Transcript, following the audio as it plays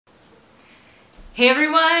Hey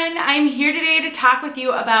everyone, I'm here today to talk with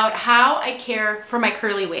you about how I care for my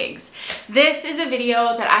curly wigs. This is a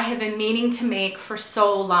video that I have been meaning to make for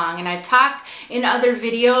so long, and I've talked in other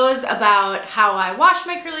videos about how I wash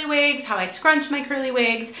my curly wigs, how I scrunch my curly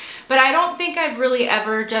wigs, but I don't think I've really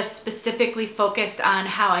ever just specifically focused on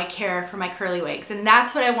how I care for my curly wigs. And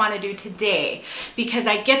that's what I want to do today, because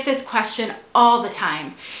I get this question all the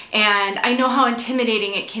time, and I know how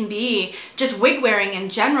intimidating it can be just wig wearing in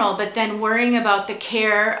general, but then worrying about the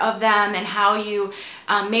care of them and how you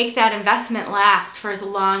make that investment last for as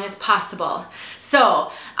long as possible.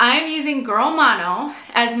 So I'm using Girl Mono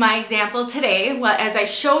as my example today, as I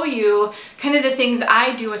show you kind of the things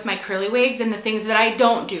I do with my curly wigs and the things that I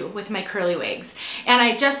don't do with my curly wigs. And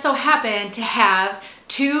I just so happen to have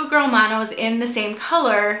two Girl Monos in the same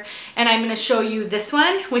color, and I'm going to show you this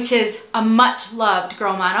one, which is a much loved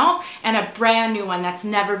Girl Mono, and a brand new one that's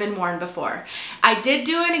never been worn before. I did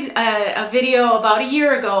do a video about a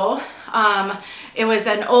year ago. It was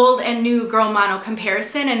an old and new Girl Mono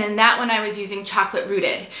comparison, and in that one I was using chocolate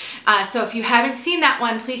rooted. So if you haven't seen that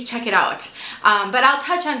one, please check it out. But I'll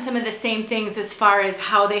touch on some of the same things as far as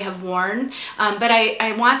how they have worn. But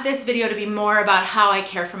I want this video to be more about how I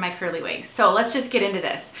care for my curly wigs. So let's just get into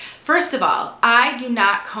this. First of all, I do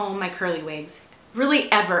not comb my curly wigs.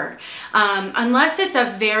 Really ever. Unless it's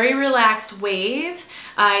a very relaxed wave.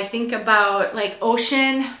 I think about like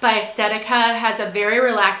Ocean by Aesthetica has a very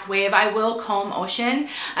relaxed wave. I will comb Ocean.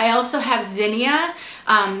 I also have Zinnia,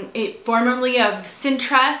 formerly of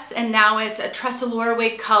Cintress, and now it's a Tressallure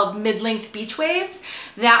wig called Mid-Length Beach Waves.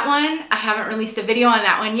 That one, I haven't released a video on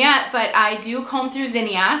that one yet, but I do comb through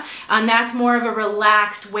Zinnia. That's more of a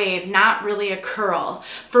relaxed wave, not really a curl.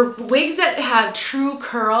 For wigs that have true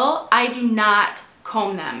curl, I do not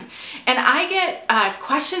comb them. And I get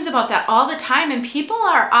questions about that all the time, and people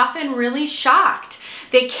are often really shocked.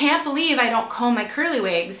 They can't believe I don't comb my curly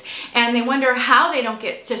wigs, and they wonder how they don't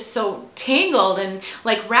get just so tangled and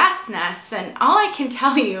like rat's nests. And all I can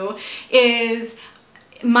tell you is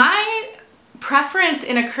my preference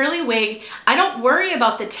in a curly wig, I don't worry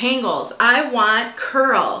about the tangles. I want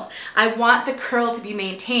curl. I want the curl to be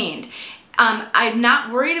maintained. I'm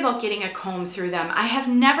not worried about getting a comb through them. I have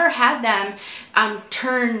never had them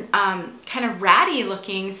turn kind of ratty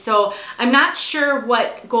looking, so I'm not sure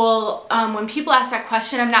what goal, when people ask that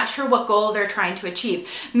question, I'm not sure what goal they're trying to achieve.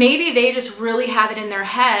 Maybe they just really have it in their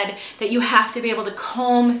head that you have to be able to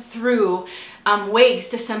comb through wigs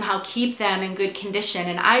to somehow keep them in good condition,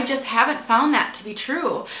 and I just haven't found that to be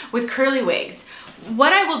true with curly wigs.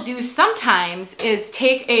 What I will do sometimes is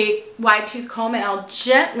take a wide tooth comb and I'll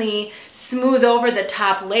gently smooth over the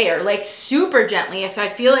top layer, like super gently if I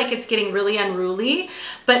feel like it's getting really unruly,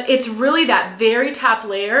 but it's really that very top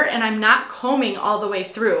layer and I'm not combing all the way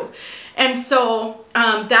through. And so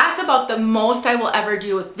that's about the most I will ever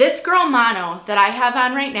do with this Girl Mono that I have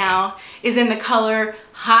on right now. Is in the color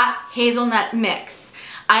Hot Hazelnut Mix.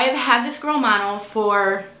 I have had this Girl Mono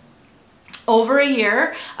for over a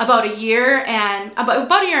year, about a year and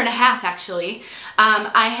a half actually.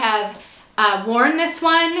 I have worn this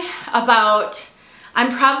one about,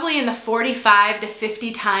 I'm probably in the 45 to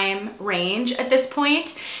 50 time range at this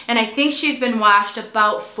point, and I think she's been washed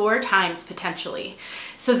about 4 times potentially.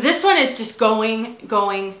 So this one is just going.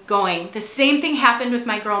 The same thing happened with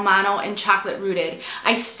my Girl Mono and chocolate rooted.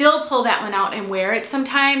 I still pull that one out and wear it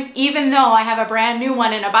sometimes, even though I have a brand new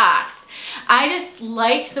one in a box. I just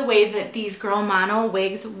like the way that these Girl Mono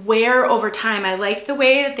wigs wear over time. I like the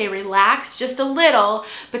way that they relax just a little,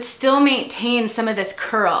 but still maintain some of this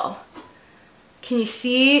curl. Can you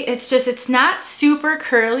see? It's not super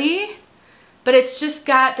curly, but it's just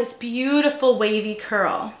got this beautiful wavy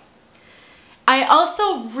curl. I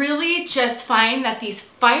also really just find that these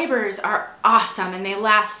fibers are awesome and they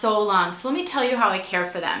last so long. So let me tell you how I care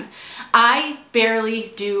for them. I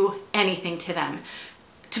barely do anything to them.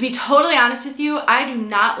 To be totally honest with you, I do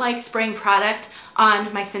not like spraying product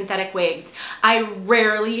on my synthetic wigs. I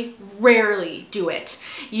rarely do it.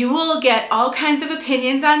 You will get all kinds of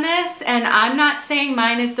opinions on this, and I'm not saying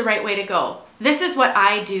mine is the right way to go. This is what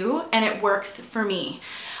I do, and it works for me.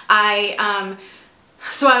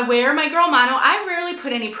 So I wear my Girl Mono. I rarely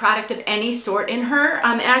put any product of any sort in her.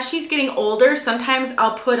 As she's getting older, sometimes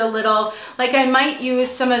I'll put a little, like I might use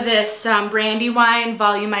some of this Brandywine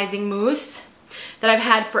volumizing mousse that I've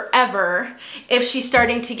had forever if she's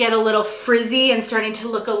starting to get a little frizzy and starting to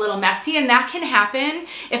look a little messy, and that can happen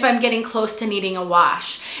if I'm getting close to needing a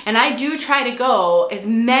wash. And I do try to go as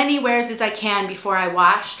many wears as I can before I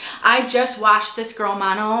wash. I just washed this Girl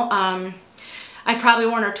Mono. I've probably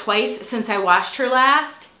worn her twice since I washed her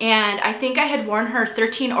last, and I think I had worn her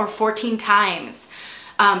 13 or 14 times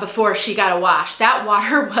before she got a wash. That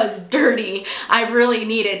water was dirty. I really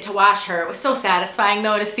needed to wash her. It was so satisfying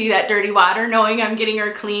though to see that dirty water, knowing I'm getting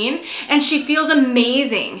her clean, and she feels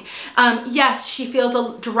amazing. Yes, she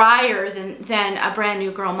feels drier than a brand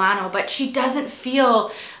new Girl Mono, but she doesn't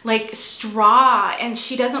feel like straw, and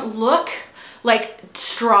she doesn't look like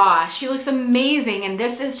straw. She looks amazing, and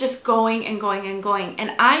this is just going and going and going.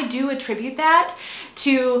 And I do attribute that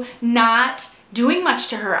to not doing much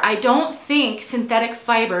to her. I don't think synthetic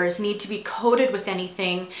fibers need to be coated with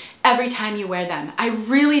anything every time you wear them. I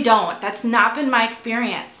really don't. That's not been my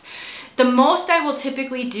experience. The most I will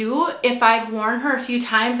typically do, if I've worn her a few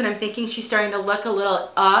times and I'm thinking she's starting to look a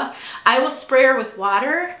little I will spray her with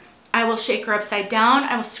water, I will shake her upside down,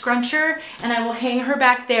 I will scrunch her, and I will hang her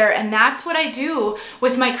back there. And that's what I do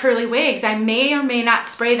with my curly wigs. I may or may not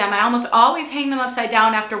spray them. I almost always hang them upside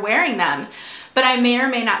down after wearing them, but I may or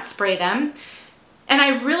may not spray them. And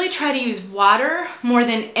I really try to use water more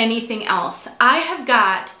than anything else. I have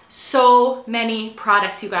got so many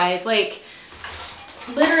products, you guys. Like,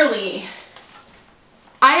 literally,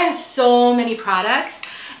 I have so many products,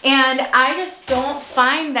 and I just don't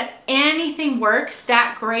find that anything works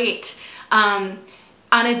that great on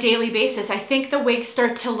a daily basis. I think the wigs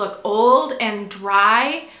start to look old and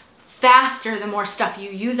dry faster the more stuff you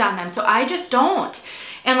use on them. So I just don't.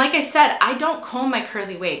 And like I said, I don't comb my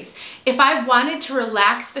curly wigs. If I wanted to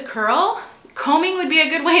relax the curl, combing would be a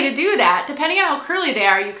good way to do that. Depending on how curly they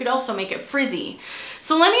are, you could also make it frizzy.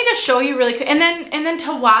 So let me just show you really quick. And then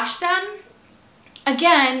to wash them,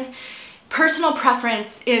 again, personal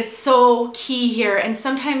preference is so key here, and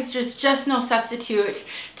sometimes there's just no substitute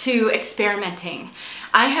to experimenting.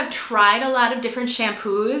 I have tried a lot of different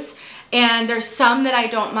shampoos, and there's some that I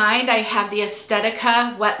don't mind. I have the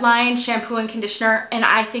Estetica Wetline shampoo and conditioner, and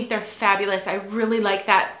I think they're fabulous. I really like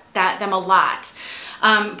them a lot.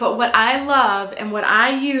 But what I love and what I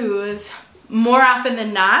use more often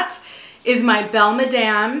than not is my Belle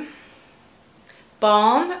Madame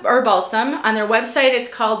balm or balsam. On their website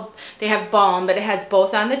it's called, they have balm, but it has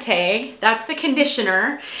both on the tag. That's the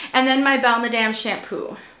conditioner. And then my Belle Madame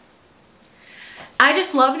shampoo. I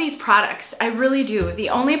just love these products. I really do.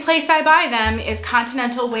 The only place I buy them is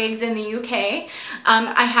Continental Wigs in the UK.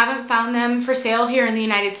 I haven't found them for sale here in the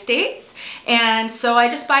United States, and so I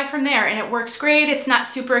just buy from there, and it works great. It's not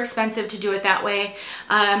super expensive to do it that way,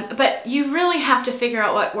 but you really have to figure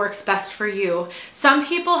out what works best for you. Some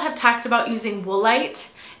people have talked about using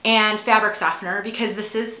woolite and fabric softener because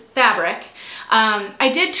this is fabric.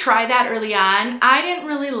 I did try that early on. I didn't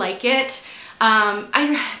really like it.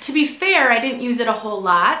 To be fair, I didn't use it a whole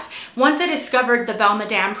lot. Once I discovered the Belle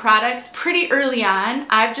Madame products pretty early on,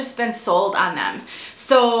 I've just been sold on them.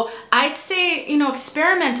 So I'd say, you know,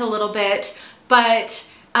 experiment a little bit, but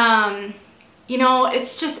you know,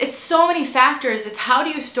 it's so many factors. It's how do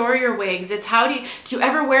you store your wigs? It's do you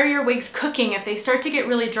ever wear your wigs cooking? If they start to get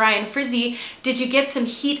really dry and frizzy, did you get some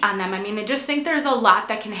heat on them? I mean, I just think there's a lot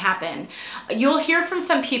that can happen. You'll hear from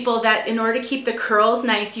some people that in order to keep the curls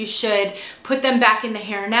nice, you should put them back in the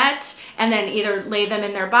hairnet and then either lay them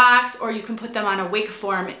in their box, or you can put them on a wig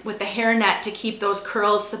form with the hairnet to keep those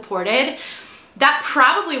curls supported. That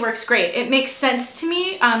probably works great. It makes sense to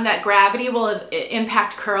me that gravity will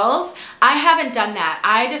impact curls. I haven't done that.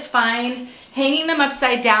 I just find hanging them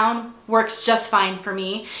upside down works just fine for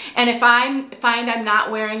me. And if I find I'm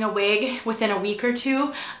not wearing a wig within a week or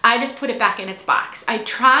two, I just put it back in its box. I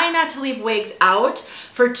try not to leave wigs out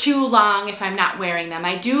for too long if I'm not wearing them.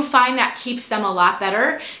 I do find that keeps them a lot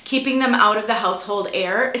better, keeping them out of the household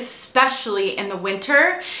air, especially in the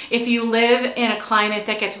winter. If you live in a climate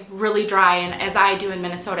that gets really dry, and as I do in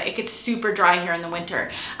Minnesota, it gets super dry here in the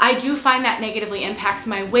winter. I do find that negatively impacts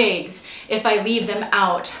my wigs if I leave them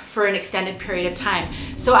out for an extended period of time.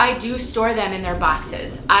 So I do store them in their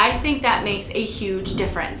boxes. I think that makes a huge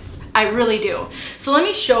difference. I really do. So let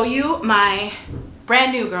me show you my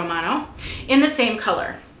brand new Girl Mono in the same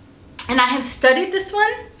color. And I have studied this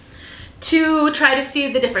one to try to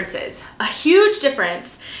see the differences. A huge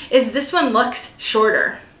difference is this one looks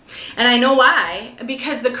shorter. And I know why,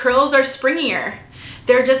 because the curls are springier.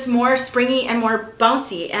 They're just more springy and more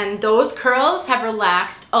bouncy, and those curls have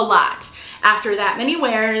relaxed a lot. After that many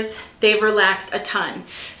wears, they've relaxed a ton.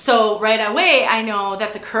 So right away, I know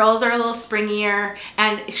that the curls are a little springier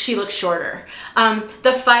and she looks shorter.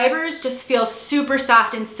 The fibers just feel super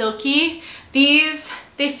soft and silky. These,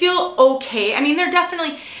 they feel okay. I mean, they're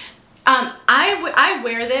definitely, I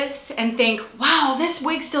wear this and think, wow, this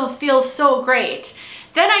wig still feels so great.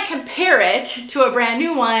 Then I compare it to a brand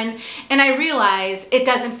new one and I realize it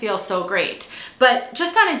doesn't feel so great. But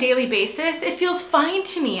just on a daily basis, it feels fine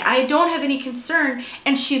to me. I don't have any concern,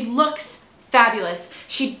 and she looks fabulous.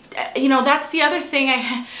 She, you know, that's the other thing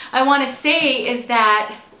I want to say is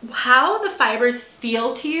that how the fibers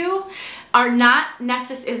feel to you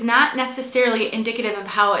is not necessarily indicative of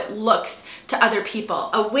how it looks to other people.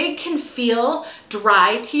 A wig can feel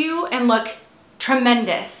dry to you and look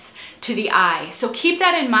tremendous to the eye. So keep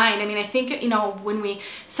that in mind. I mean, I think, you know, when we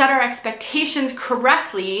set our expectations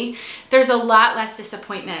correctly, there's a lot less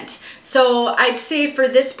disappointment. So I'd say for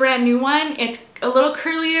this brand new one, it's a little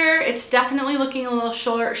curlier. It's definitely looking a little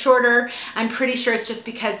shorter. I'm pretty sure it's just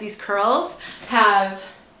because these curls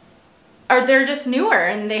they're just newer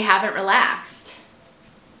and they haven't relaxed.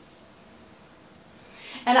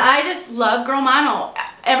 And I just love Girl Mono.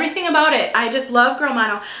 Everything about it, I just love Girl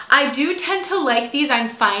Mono. I do tend to like these, I'm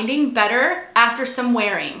finding, better after some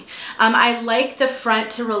wearing. I like the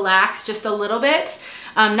front to relax just a little bit.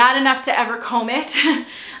 Not enough to ever comb it.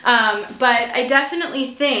 But I definitely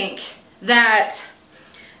think that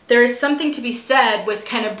there is something to be said with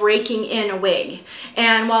kind of breaking in a wig.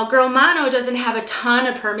 And while Girl Mono doesn't have a ton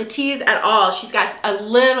of permatease at all, she's got a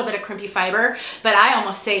little bit of crimpy fiber, but I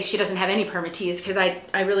almost say she doesn't have any permatease because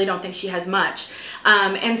I really don't think she has much.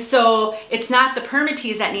 And so it's not the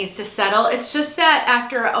permatease that needs to settle, it's just that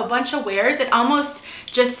after a bunch of wears, it almost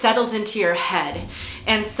just settles into your head.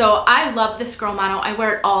 And so I love this Girl Mono, I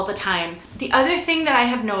wear it all the time. The other thing that I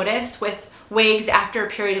have noticed with wigs after a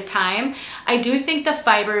period of time, I do think the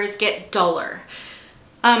fibers get duller.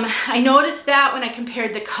 I noticed that when I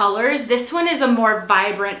compared the colors. This one is a more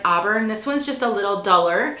vibrant auburn. This one's just a little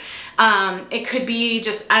duller. It could be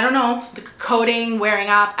just, I don't know, the coating wearing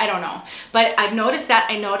off, I don't know. But I've noticed that.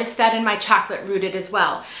 I noticed that in my chocolate rooted as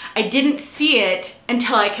well. I didn't see it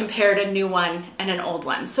until I compared a new one and an old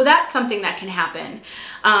one. So that's something that can happen.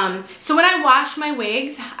 So when I wash my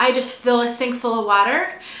wigs, I just fill a sink full of water.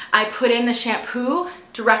 I put in the shampoo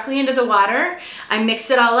directly into the water. I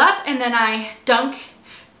mix it all up and then I dunk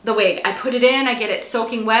the wig. I put it in, I get it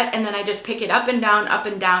soaking wet, and then I just pick it up and down,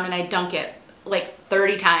 and I dunk it like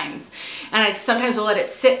 30 times. And I sometimes will let it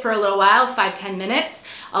sit for a little while, 5-10 minutes.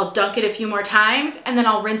 I'll dunk it a few more times, and then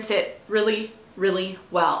I'll rinse it really, really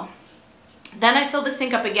well. Then I fill the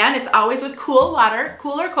sink up again. It's always with cool water,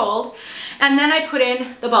 cool or cold. And then I put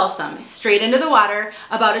in the balsam straight into the water,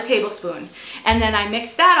 about a tablespoon. And then I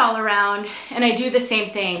mix that all around and I do the same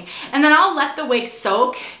thing. And then I'll let the wig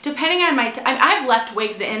soak, depending on I've left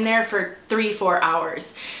wigs in there for 3-4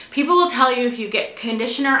 hours. People will tell you if you get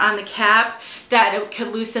conditioner on the cap that it could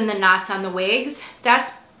loosen the knots on the wigs.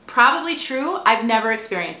 That's probably true. I've never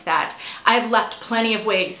experienced that. I've left plenty of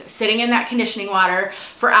wigs sitting in that conditioning water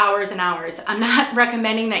for hours and hours. I'm not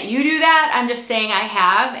recommending that you do that. I'm just saying I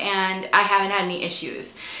have, and I haven't had any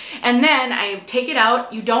issues. And then I take it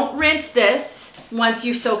out. You don't rinse this once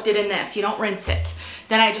you've soaked it in this. You don't rinse it.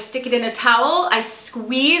 Then I just stick it in a towel. I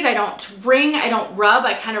squeeze. I don't wring. I don't rub.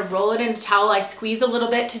 I kind of roll it in a towel. I squeeze a little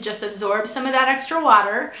bit to just absorb some of that extra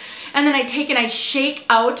water. And then I take and I shake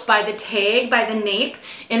out by the tag, by the nape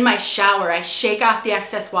in my shower. I shake off the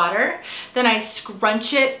excess water. Then I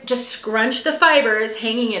scrunch it, just scrunch the fibers,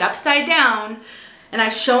 hanging it upside down. And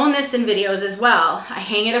I've shown this in videos as well. I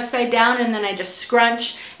hang it upside down and then I just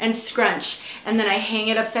scrunch and scrunch. And then I hang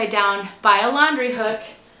it upside down by a laundry hook,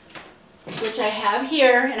 which I have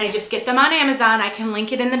here, and I just get them on Amazon. I can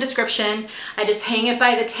link it in the description. I just hang it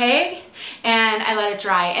by the tag and I let it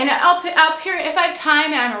dry. And if I have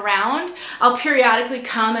time and I'm around, I'll periodically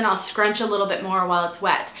come and I'll scrunch a little bit more while it's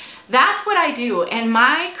wet. That's what I do, and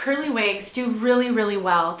my curly wigs do really, really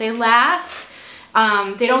well. They last,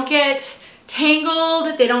 they don't get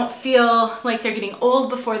tangled, they don't feel like they're getting old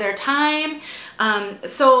before their time.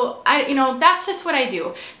 So that's just what I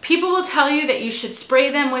do. People will tell you that you should spray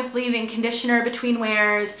them with leave-in conditioner between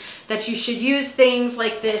wears, that you should use things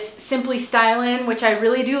like this Simply Stylin', which I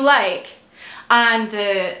really do like, on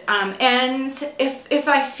the ends. If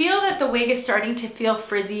I feel that the wig is starting to feel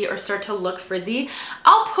frizzy or start to look frizzy,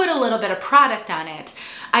 I'll put a little bit of product on it.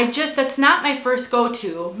 That's not my first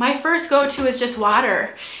go-to. My first go-to is just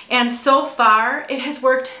water. And so far, it has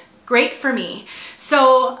worked great for me.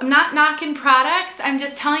 So I'm not knocking products. I'm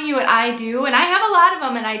just telling you what I do. And I have a lot of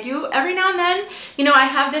them, and I do every now and then, I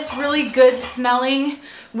have this really good smelling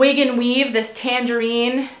wig and weave, this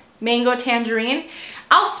tangerine, mango tangerine.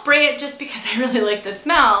 I'll spray it just because I really like the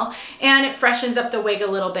smell, and it freshens up the wig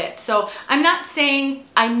a little bit. So I'm not saying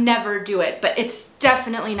I never do it, but it's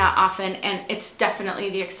definitely not often, and it's definitely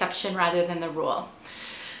the exception rather than the rule.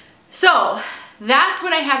 So that's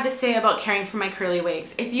what I have to say about caring for my curly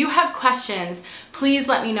wigs. If you have questions, please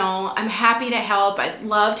let me know. I'm happy to help. I'd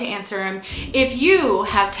love to answer them. If you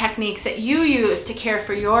have techniques that you use to care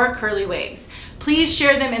for your curly wigs, please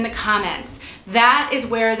share them in the comments. That is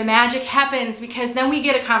where the magic happens, because then we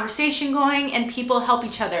get a conversation going and people help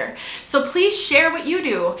each other. So please share what you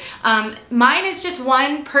do. Mine is just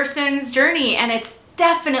one person's journey, and it's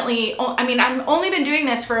definitely, I mean, I've only been doing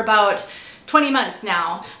this for about 20 months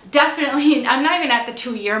now. Definitely, I'm not even at the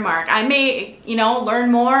 2-year mark. I may, you know,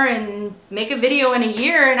 learn more and make a video in a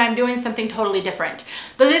year and I'm doing something totally different.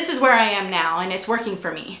 But this is where I am now, and it's working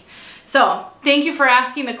for me. So thank you for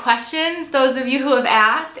asking the questions, those of you who have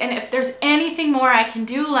asked, and if there's anything more I can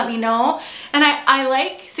do, let me know. And I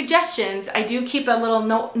like suggestions. I do keep a little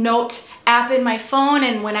note app in my phone,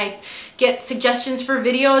 and when I get suggestions for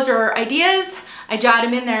videos or ideas, I jot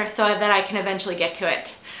them in there so that I can eventually get to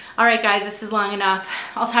it. All right, guys, this is long enough.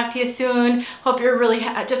 I'll talk to you soon. Hope you're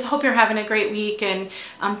hope you're having a great week, and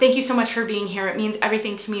thank you so much for being here. It means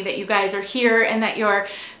everything to me that you guys are here and that you're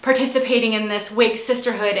participating in this wig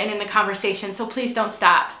sisterhood and in the conversation. So please don't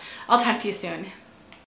stop. I'll talk to you soon.